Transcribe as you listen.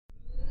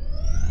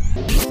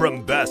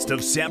From Best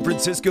of San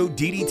Francisco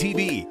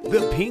DDTV,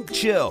 The Pink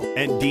Chill,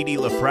 and Didi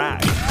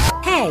LaFrac.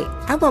 Hey,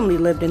 I've only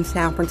lived in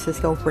San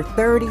Francisco for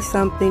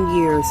 30-something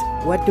years.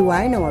 What do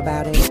I know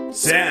about it?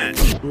 San.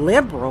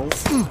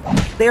 Liberals?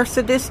 They're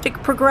sadistic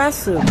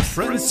progressives.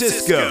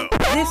 Francisco.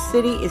 This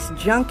city is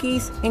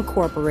Junkies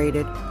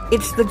Incorporated.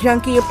 It's the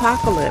junkie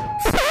apocalypse.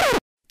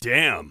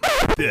 Damn.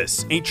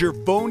 This ain't your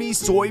phony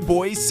soy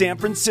boy San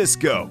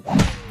Francisco.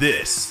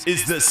 This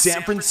is the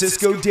San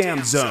Francisco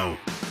Dam Zone.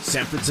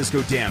 San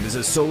Francisco Dam is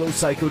a solo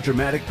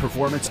psychodramatic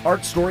performance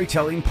art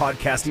storytelling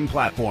podcasting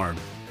platform.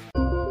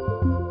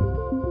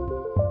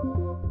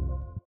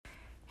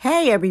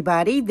 Hey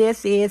everybody,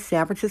 this is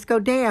San Francisco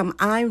Dam.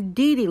 I'm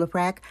Didi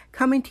LaFrac,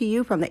 coming to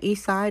you from the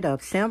east side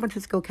of San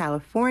Francisco,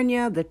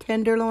 California, the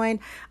Tenderloin.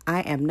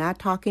 I am not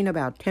talking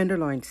about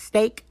tenderloin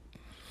steak.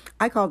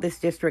 I call this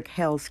district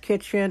Hell's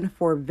Kitchen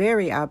for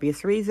very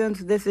obvious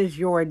reasons. This is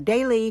your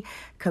daily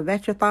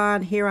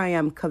kvetchathon. Here I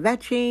am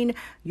kvetching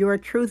your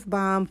truth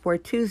bomb for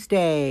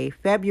Tuesday,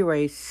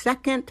 February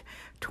 2nd,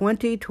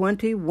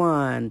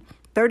 2021.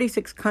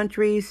 36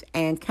 countries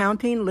and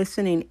counting,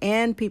 listening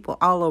in, people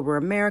all over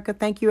America.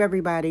 Thank you,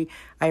 everybody.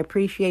 I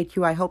appreciate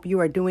you. I hope you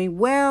are doing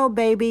well,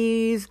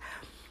 babies.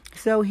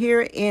 So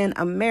here in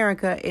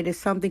America, it is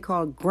something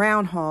called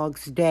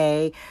Groundhog's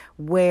Day,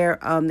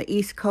 where on the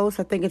East Coast,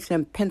 I think it's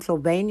in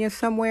Pennsylvania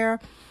somewhere,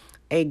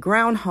 a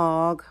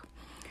groundhog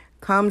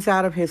comes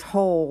out of his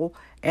hole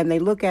and they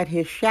look at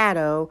his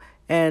shadow,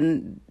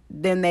 and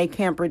then they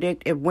can't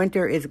predict if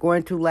winter is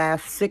going to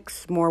last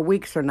 6 more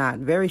weeks or not.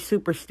 Very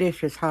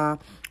superstitious, huh?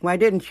 Well, I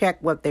didn't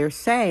check what they're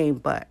saying,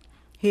 but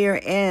here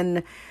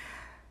in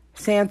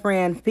San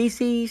Fran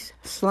feces,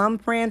 Slum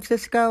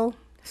Francisco,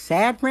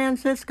 Sad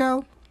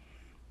Francisco,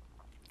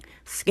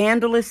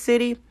 Scandalous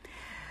City,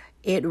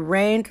 it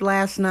rained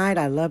last night.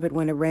 I love it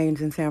when it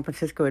rains in San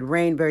Francisco. It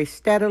rained very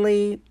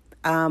steadily,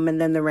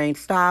 and then the rain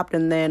stopped,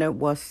 and then it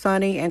was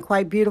sunny and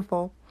quite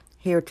beautiful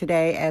here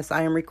today as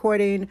I am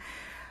recording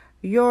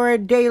your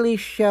daily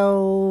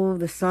show.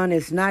 The sun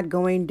is not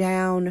going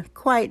down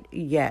quite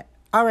yet.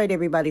 All right,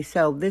 everybody,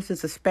 so this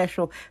is a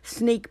special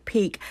sneak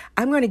peek.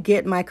 I'm going to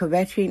get my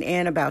kvetching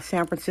in about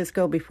San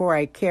Francisco before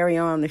I carry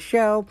on the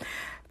show.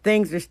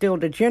 Things are still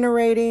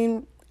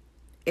degenerating.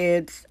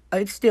 It's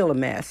still a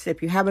mess.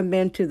 If you haven't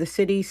been to the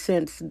city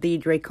since the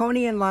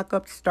draconian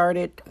lockup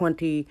started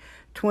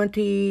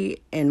 2020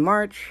 in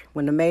March,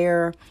 when the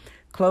mayor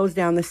closed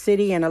down the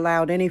city and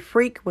allowed any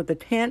freak with a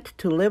tent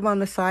to live on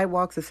the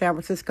sidewalks of San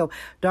Francisco.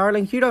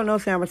 Darlings, you don't know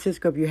San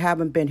Francisco if you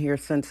haven't been here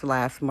since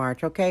last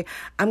March, okay?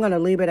 I'm going to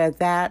leave it at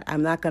that.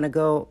 I'm not going to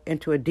go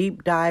into a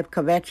deep dive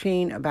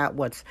kvetching about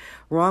what's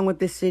wrong with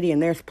this city,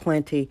 and there's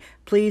plenty.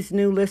 Please,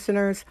 new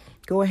listeners,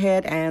 go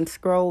ahead and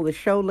scroll the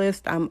show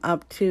list. I'm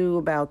up to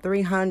about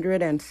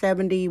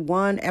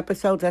 371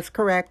 episodes. That's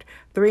correct,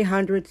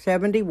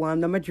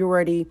 371, the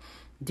majority,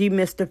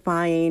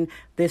 demystifying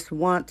this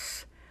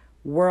once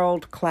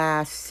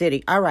world-class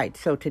city. All right,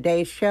 so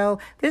today's show,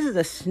 this is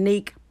a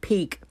sneak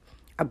peek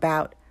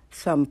about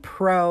some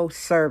pro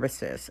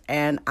services,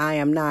 and I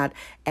am not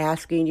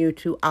asking you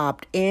to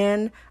opt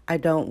in. I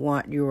don't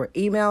want your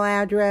email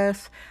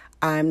address.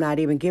 I'm not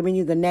even giving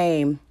you the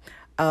name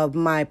of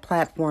my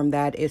platform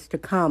that is to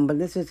come, but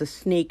this is a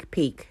sneak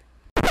peek.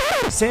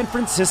 San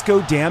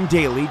Francisco Dam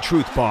Daily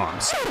Truth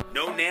Bombs.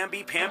 No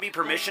namby-pamby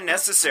permission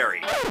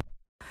necessary.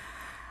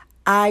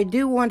 I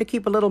do want to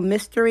keep a little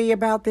mystery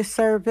about this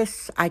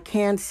service. I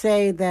can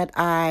say that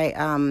I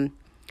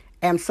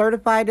am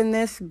certified in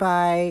this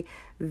by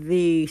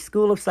the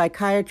School of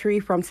Psychiatry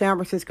from San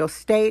Francisco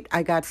State.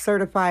 I got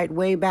certified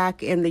way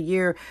back in the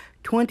year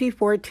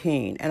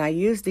 2014, and I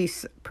used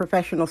these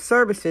professional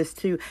services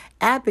to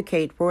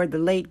advocate for the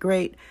late,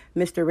 great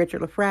Mr. Richard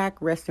LaFrac.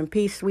 Rest in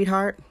peace,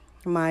 sweetheart.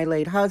 My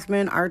late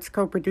husband, arts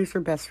co-producer,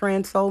 best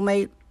friend,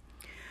 soulmate.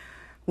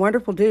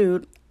 Wonderful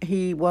dude.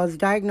 He was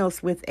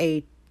diagnosed with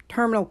a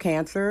terminal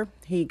cancer.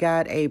 He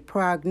got a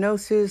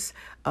prognosis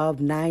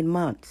of 9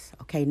 months.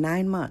 Okay,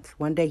 9 months.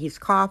 One day he's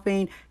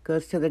coughing,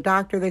 goes to the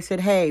doctor. They said,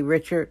 hey,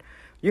 Richard,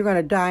 you're going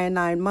to die in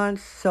 9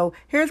 months. So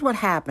here's what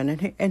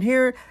happened. And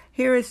here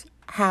is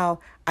how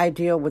I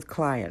deal with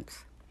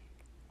clients.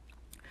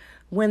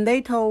 When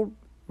they told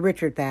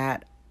Richard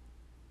that,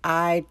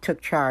 I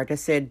took charge. I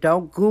said,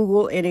 don't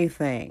Google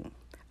anything.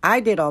 I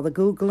did all the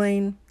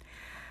Googling.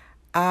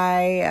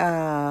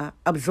 I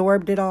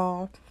absorbed it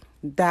all.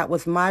 That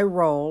was my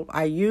role.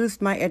 I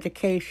used my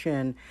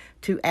education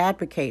to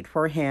advocate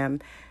for him,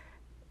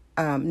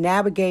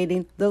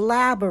 navigating the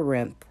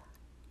labyrinth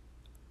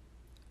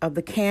of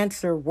the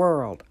cancer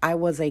world. I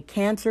was a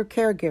cancer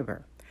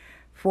caregiver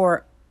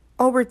for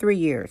over 3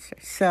 years.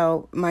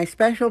 So my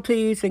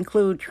specialties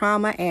include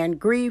trauma and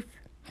grief,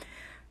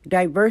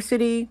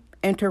 diversity,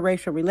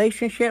 interracial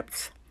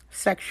relationships,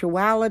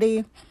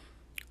 sexuality,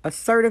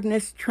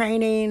 assertiveness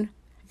training,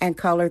 and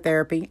color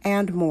therapy,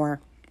 and more.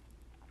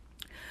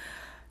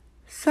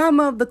 Some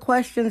of the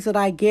questions that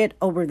I get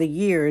over the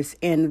years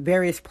in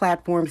various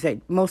platforms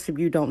that most of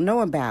you don't know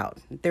about,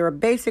 there are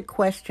basic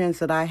questions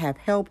that I have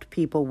helped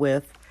people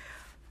with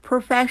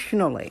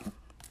professionally.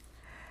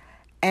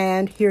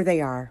 And here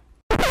they are.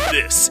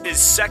 This is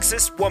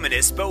Sexist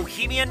Womanist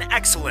Bohemian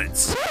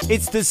Excellence.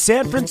 It's the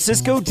San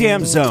Francisco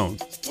Dam Zone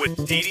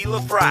with Dee Dee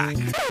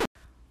LaFrac.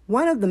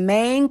 One of the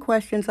main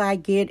questions I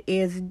get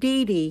is,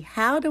 Dee Dee,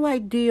 how do I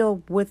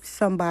deal with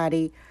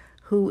somebody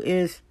who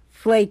is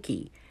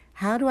flaky?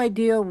 How do I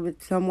deal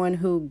with someone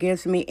who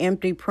gives me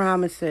empty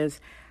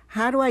promises?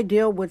 How do I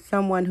deal with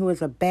someone who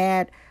is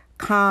bad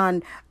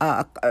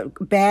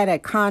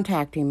at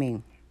contacting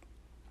me?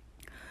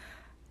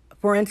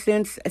 For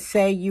instance,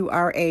 say you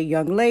are a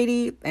young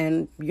lady,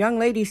 and young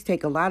ladies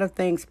take a lot of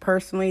things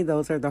personally.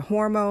 Those are the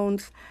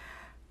hormones.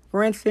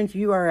 For instance,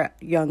 you are a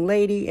young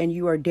lady and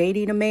you are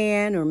dating a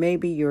man, or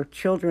maybe your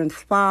children's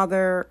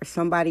father, or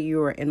somebody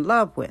you are in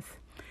love with,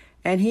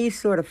 and he's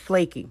sort of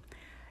flaky.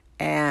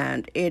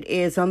 And it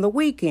is on the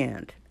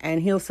weekend,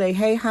 and he'll say,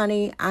 hey,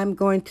 honey, I'm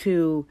going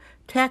to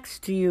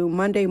text you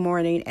Monday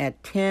morning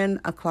at 10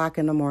 o'clock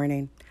in the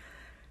morning.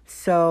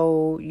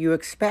 So you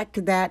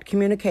expect that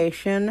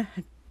communication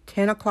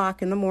 10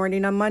 o'clock in the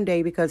morning on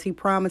Monday because he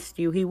promised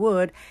you he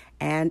would,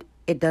 and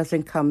it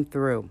doesn't come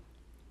through.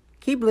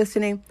 Keep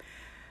listening.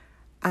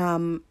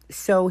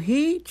 So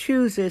he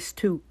chooses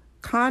to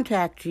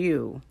contact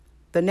you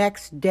the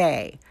next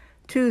day,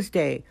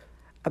 Tuesday,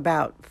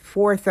 about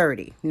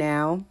 4:30.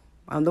 Now,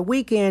 on the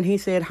weekend, he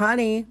said,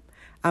 honey,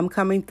 I'm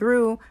coming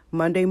through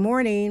Monday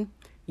morning.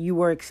 You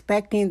were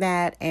expecting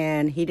that,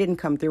 and he didn't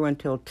come through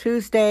until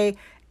Tuesday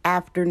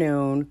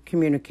afternoon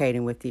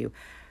communicating with you.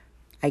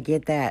 I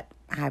get that.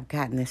 I've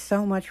gotten this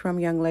so much from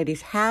young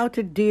ladies, how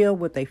to deal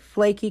with a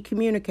flaky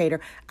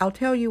communicator. I'll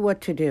tell you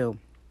what to do.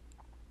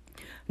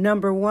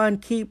 Number one,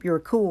 keep your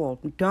cool.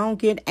 Don't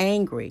get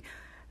angry.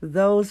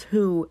 Those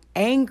who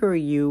anger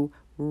you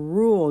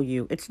rule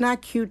you. It's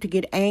not cute to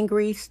get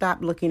angry.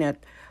 Stop looking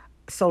at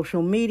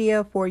social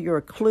media for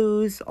your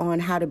clues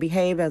on how to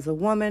behave as a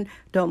woman.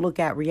 Don't look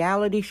at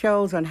reality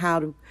shows on how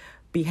to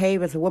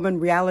behave as a woman.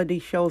 Reality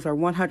shows are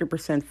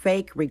 100%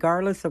 fake,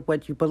 regardless of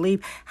what you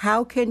believe.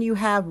 How can you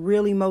have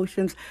real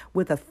emotions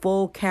with a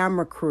full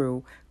camera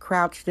crew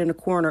crouched in a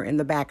corner in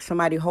the back?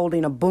 Somebody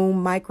holding a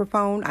boom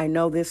microphone. I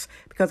know this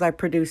because I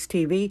produce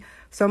TV.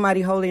 Somebody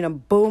holding a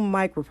boom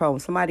microphone.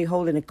 Somebody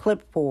holding a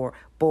clipboard.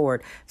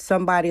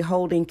 Somebody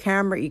holding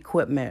camera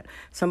equipment.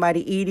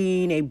 Somebody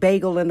eating a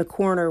bagel in the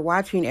corner,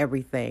 watching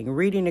everything,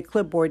 reading a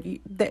clipboard.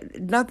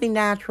 Nothing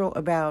natural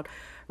about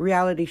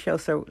reality show.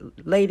 So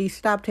ladies,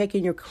 stop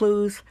taking your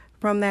clues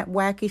from that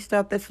wacky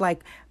stuff. That's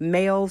like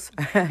males,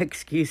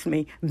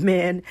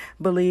 men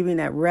believing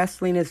that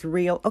wrestling is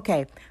real.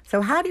 Okay,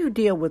 so how do you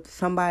deal with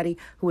somebody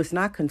who is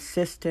not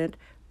consistent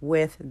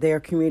with their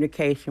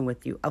communication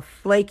with you? A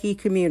flaky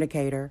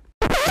communicator.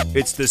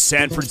 It's the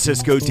San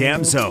Francisco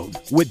Dam Zone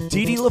with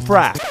Dee Dee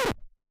LaFrac.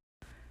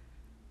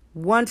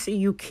 Once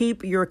you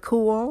keep your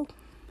cool,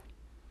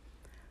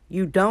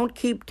 you don't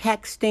keep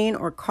texting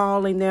or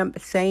calling them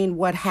saying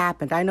what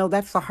happened. I know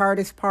that's the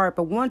hardest part,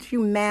 but once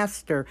you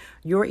master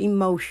your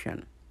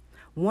emotion,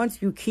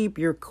 once you keep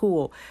your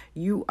cool,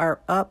 you are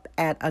up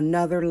at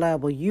another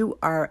level. You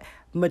are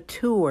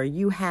mature.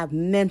 You have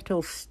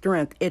mental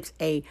strength. It's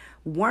a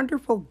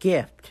wonderful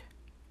gift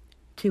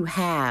to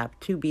have,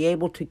 to be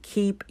able to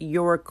keep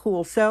your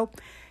cool. So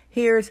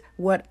here's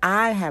what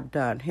I have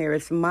done. Here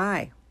is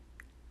my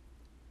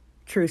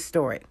true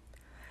story.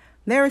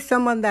 There is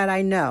someone that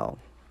I know,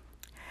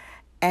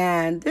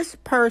 and this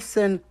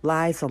person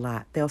lies a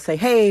lot. They'll say,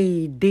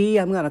 hey, Dee,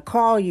 I'm going to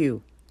call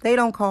you. They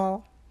don't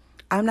call.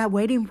 I'm not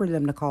waiting for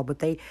them to call, but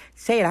they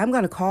say it. I'm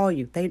going to call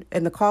you.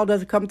 And the call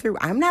doesn't come through.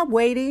 I'm not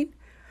waiting.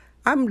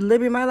 I'm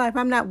living my life.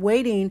 I'm not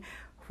waiting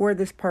for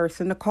this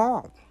person to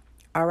call.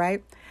 All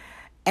right?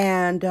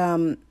 And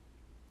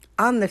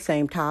on the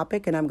same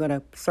topic, and I'm going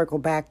to circle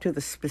back to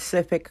the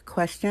specific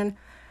question,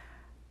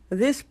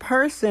 this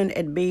person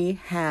and me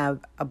have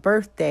a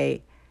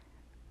birthday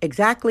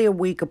exactly a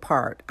week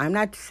apart. I'm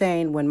not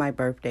saying when my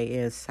birthday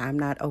is. I'm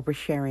not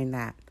oversharing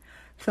that.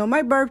 So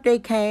my birthday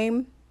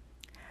came,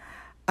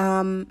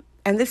 and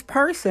this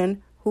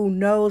person who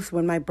knows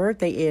when my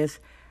birthday is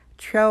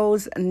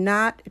chose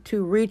not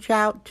to reach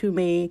out to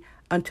me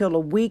until a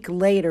week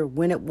later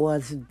when it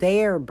was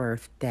their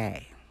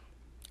birthday.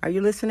 Are you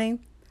listening?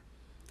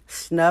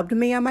 Snubbed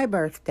me on my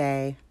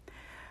birthday,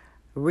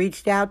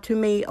 reached out to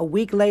me a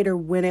week later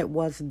when it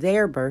was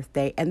their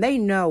birthday, and they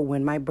know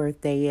when my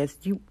birthday is.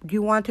 Do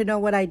you want to know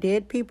what I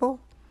did, people?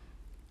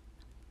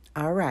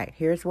 All right,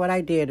 here's what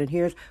I did, and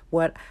here's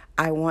what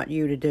I want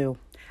you to do.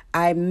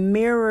 I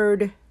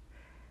mirrored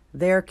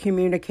their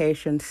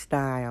communication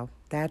style.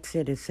 That's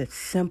it. It's as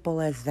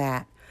simple as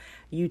that.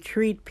 You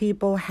treat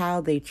people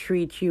how they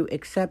treat you,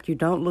 except you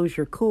don't lose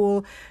your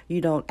cool.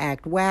 You don't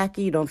act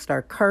wacky. You don't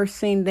start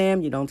cursing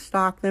them. You don't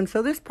stalk them.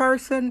 So this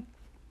person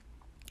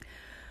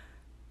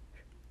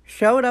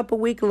showed up a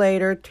week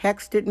later,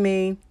 texted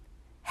me,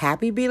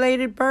 happy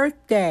belated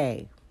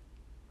birthday.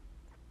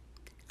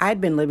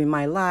 I'd been living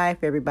my life.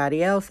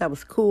 Everybody else that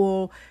was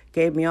cool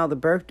gave me all the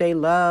birthday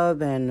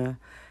love and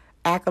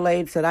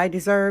accolades that I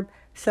deserved.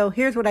 So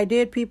here's what I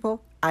did,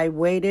 people. I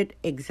waited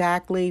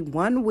exactly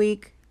 1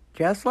 week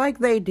just like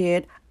they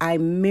did, I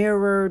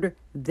mirrored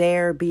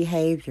their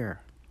behavior.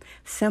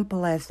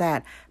 Simple as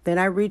that. Then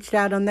I reached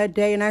out on that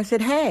day and I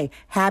said, hey,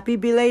 happy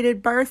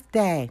belated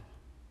birthday.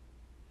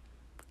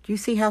 Do you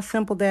see how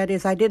simple that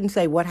is? I didn't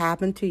say what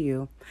happened to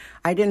you.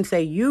 I didn't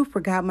say you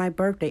forgot my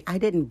birthday. I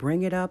didn't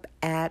bring it up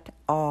at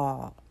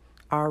all.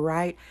 All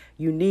right?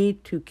 You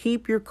need to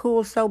keep your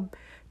cool. So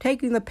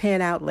taking the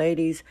pen out,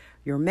 ladies,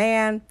 your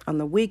man on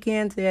the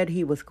weekend said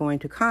he was going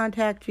to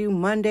contact you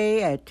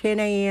Monday at 10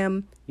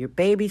 a.m., your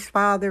baby's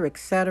father,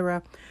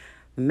 etc.,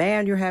 the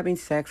man you're having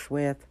sex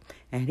with,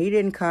 and he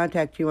didn't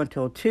contact you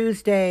until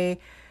Tuesday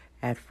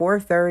at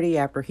 4:30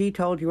 after he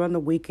told you on the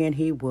weekend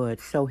he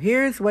would. So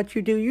here's what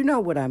you do. You know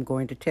what I'm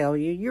going to tell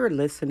you. You're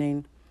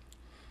listening.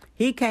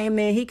 He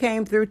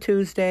came through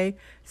Tuesday.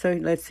 So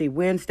let's see,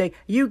 Wednesday.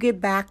 You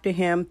get back to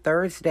him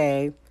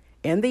Thursday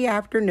in the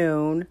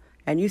afternoon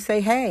and you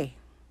say, hey,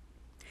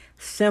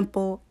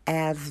 simple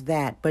as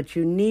that. But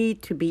you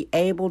need to be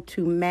able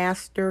to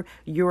master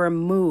your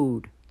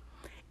mood.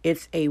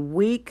 It's a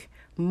weak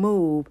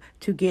move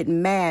to get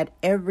mad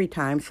every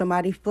time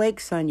somebody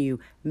flakes on you.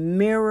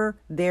 Mirror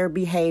their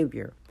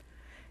behavior.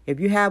 If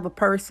you have a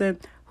person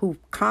who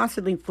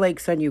constantly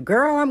flakes on you,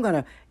 girl, I'm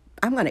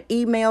gonna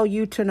email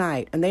you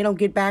tonight, and they don't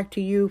get back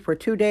to you for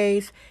 2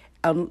 days.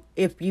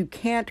 If you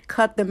can't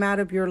cut them out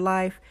of your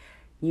life,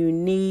 you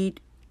need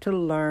to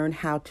learn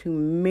how to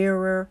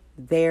mirror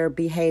their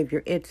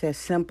behavior. It's as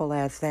simple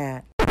as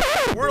that.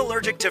 We're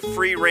allergic to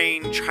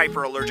free-range,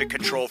 hyper-allergic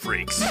control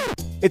freaks.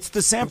 It's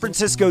the San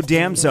Francisco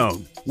Dam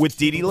Zone with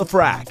Dee Dee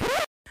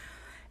LaFrac.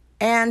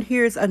 And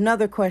here's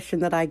another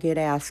question that I get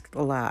asked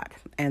a lot,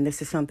 and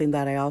this is something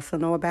that I also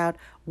know about: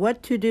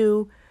 what to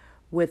do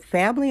with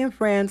family and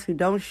friends who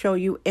don't show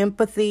you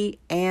empathy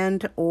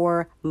and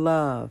or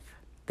love.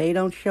 They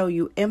don't show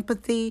you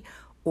empathy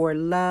or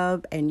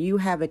love, and you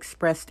have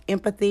expressed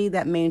empathy.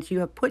 That means you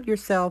have put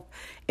yourself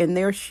in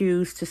their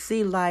shoes to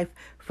see life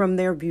from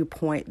their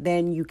viewpoint.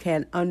 Then you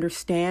can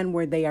understand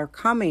where they are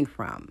coming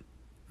from,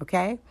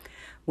 okay?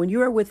 When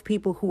you are with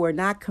people who are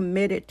not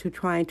committed to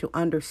trying to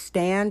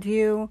understand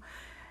you,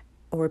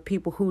 or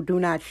people who do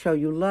not show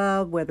you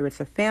love, whether it's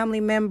a family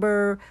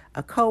member,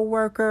 a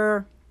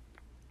coworker,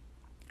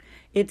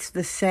 it's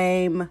the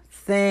same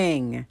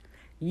thing.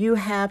 You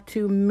have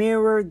to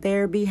mirror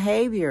their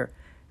behavior.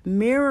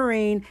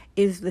 Mirroring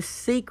is the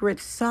secret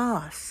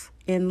sauce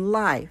in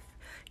life.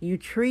 You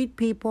treat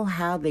people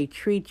how they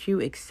treat you,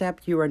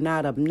 except you are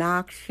not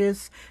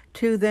obnoxious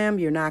to them.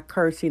 You're not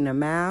cursing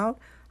them out.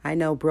 I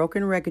know,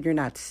 broken record, you're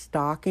not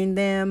stalking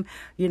them.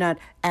 You're not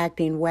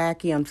acting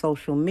wacky on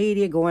social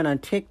media, going on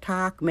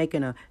TikTok,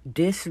 making a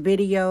diss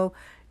video.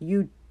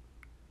 You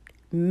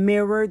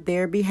mirror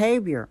their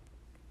behavior.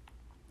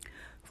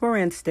 For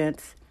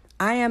instance,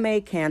 I am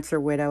a cancer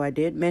widow. I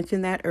did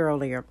mention that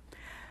earlier.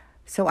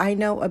 So I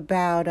know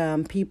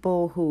about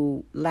people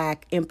who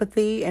lack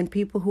empathy and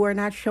people who are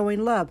not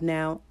showing love.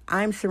 Now,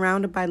 I'm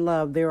surrounded by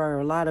love. There are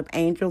a lot of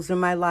angels in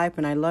my life,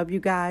 and I love you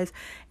guys.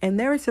 And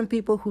there are some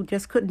people who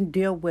just couldn't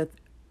deal with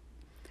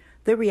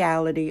the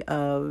reality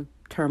of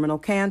terminal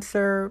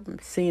cancer,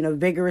 seeing a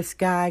vigorous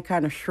guy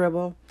kind of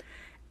shrivel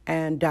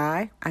and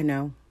die. I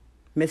know,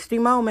 misty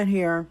moment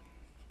here.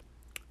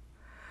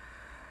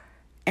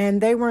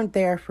 And they weren't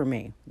there for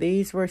me.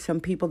 These were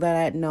some people that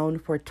I had known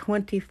for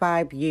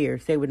 25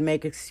 years. They would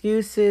make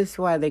excuses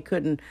why they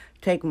couldn't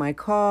take my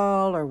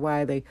call or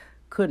why they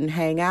couldn't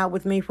hang out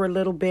with me for a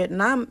little bit.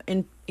 And I'm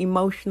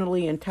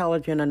emotionally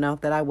intelligent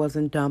enough that I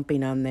wasn't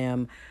dumping on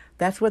them.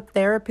 That's what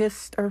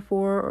therapists are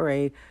for, or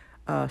a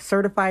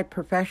certified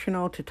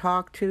professional to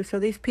talk to. So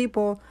these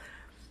people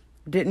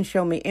didn't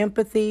show me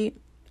empathy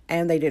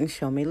and they didn't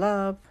show me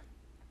love.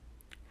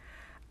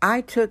 I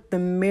took the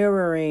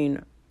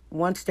mirroring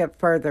one step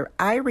further.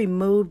 I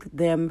removed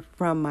them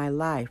from my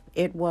life.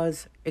 It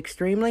was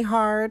extremely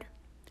hard.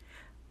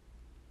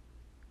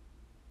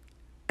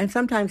 And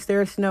sometimes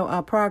there's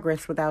no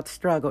progress without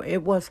struggle. It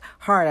was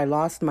hard. I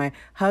lost my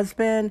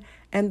husband,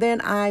 and then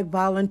I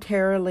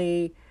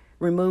voluntarily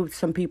removed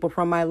some people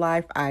from my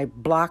life. I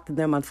blocked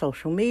them on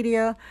social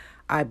media.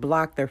 I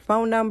blocked their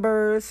phone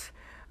numbers.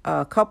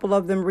 A couple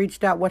of them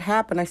reached out. What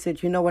happened? I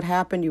said, you know what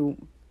happened?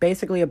 You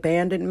basically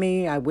abandoned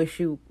me. I wish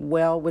you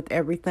well with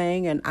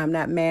everything, and I'm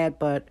not mad,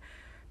 but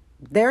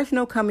there's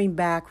no coming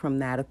back from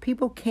that. If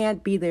people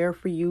can't be there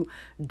for you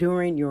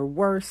during your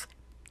worst,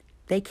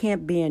 they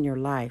can't be in your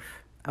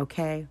life,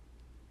 okay?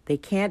 They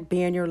can't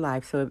be in your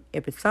life. So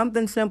if it's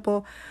something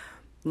simple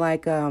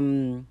like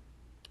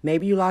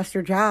maybe you lost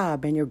your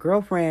job and your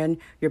girlfriend,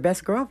 your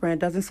best girlfriend,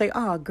 doesn't say,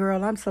 oh,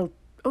 girl,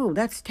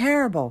 that's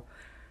terrible.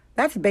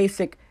 That's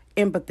basic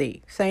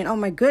empathy, saying, oh,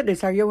 my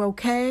goodness, are you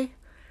okay?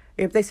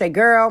 If they say,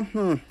 girl,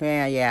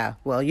 yeah,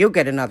 well, you'll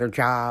get another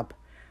job.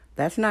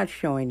 That's not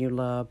showing you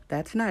love.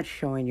 That's not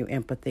showing you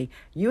empathy.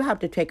 You have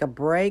to take a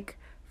break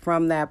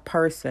from that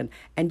person,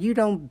 and you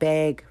don't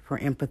beg for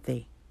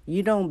empathy.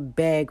 You don't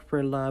beg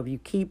for love. You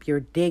keep your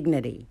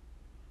dignity.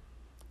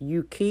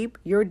 You keep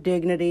your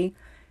dignity,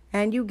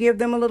 and you give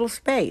them a little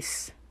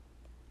space.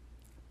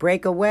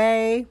 Break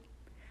away.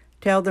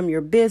 Tell them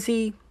you're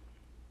busy.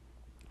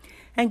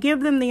 and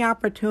give them the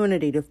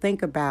opportunity to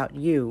think about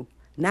you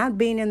not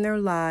being in their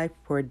life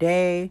for a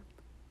day,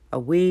 a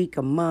week,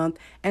 a month,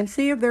 and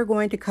see if they're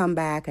going to come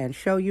back and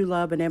show you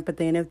love and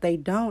empathy. And if they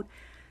don't,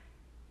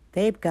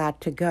 they've got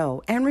to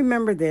go. And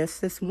remember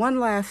this one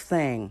last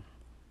thing.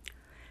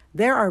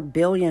 There are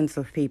billions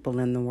of people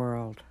in the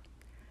world.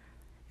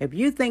 If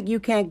you think you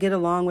can't get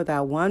along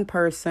without one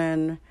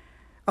person,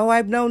 oh,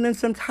 I've known them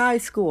since high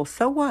school,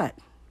 so what?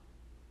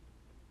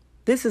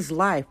 This is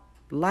life.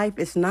 Life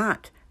is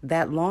not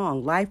that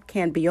long. Life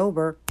can be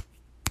over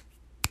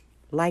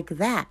like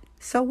that.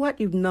 So what?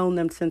 You've known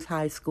them since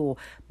high school.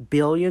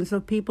 Billions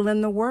of people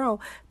in the world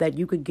that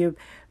you could give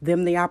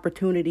them the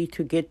opportunity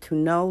to get to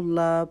know,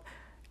 love,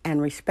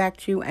 and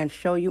respect you and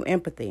show you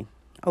empathy.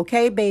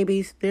 Okay,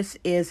 babies, this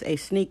is a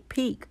sneak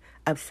peek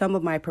of some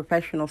of my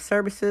professional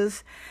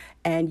services,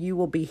 and you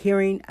will be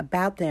hearing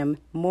about them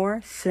more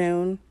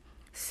soon.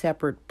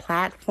 Separate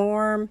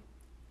platform,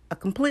 a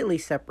completely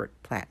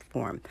separate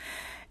platform.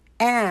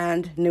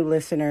 And new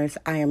listeners,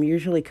 I am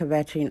usually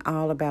kvetching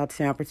all about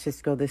San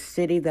Francisco, the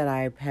city that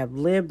I have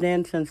lived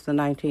in since the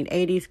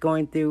 1980s,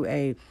 going through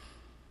a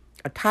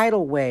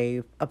tidal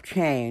wave of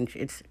change.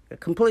 It's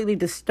completely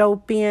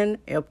dystopian.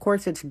 Of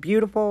course, it's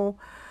beautiful.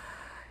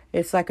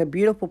 It's like a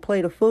beautiful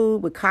plate of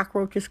food with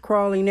cockroaches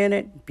crawling in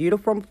it.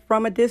 Beautiful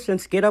from a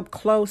distance. Get up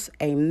close,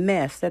 a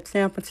mess. That's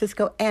San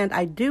Francisco. And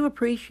I do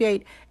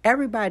appreciate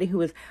everybody who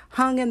has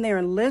hung in there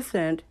and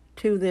listened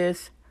to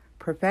this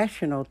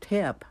professional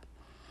tip,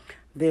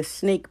 this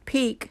sneak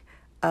peek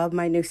of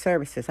my new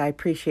services. I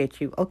appreciate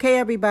you. Okay,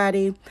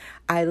 everybody.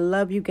 I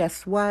love you.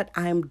 Guess what?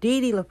 I'm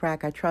Dee Dee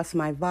LaFrac. I trust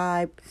my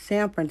vibe.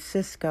 San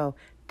Francisco.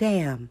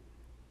 Damn.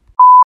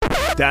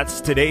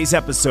 That's today's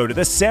episode of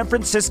the San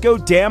Francisco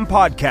Damn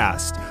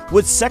Podcast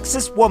with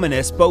sexist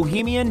womanist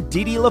bohemian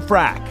Dee Dee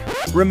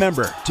LaFrac.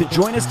 Remember to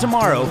join us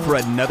tomorrow for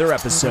another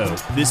episode.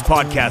 This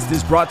podcast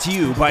is brought to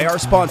you by our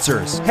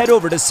sponsors. Head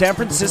over to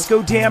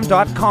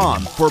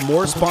sanfranciscodamn.com for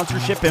more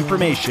sponsorship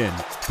information.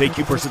 Thank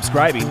you for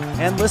subscribing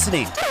and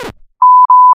listening.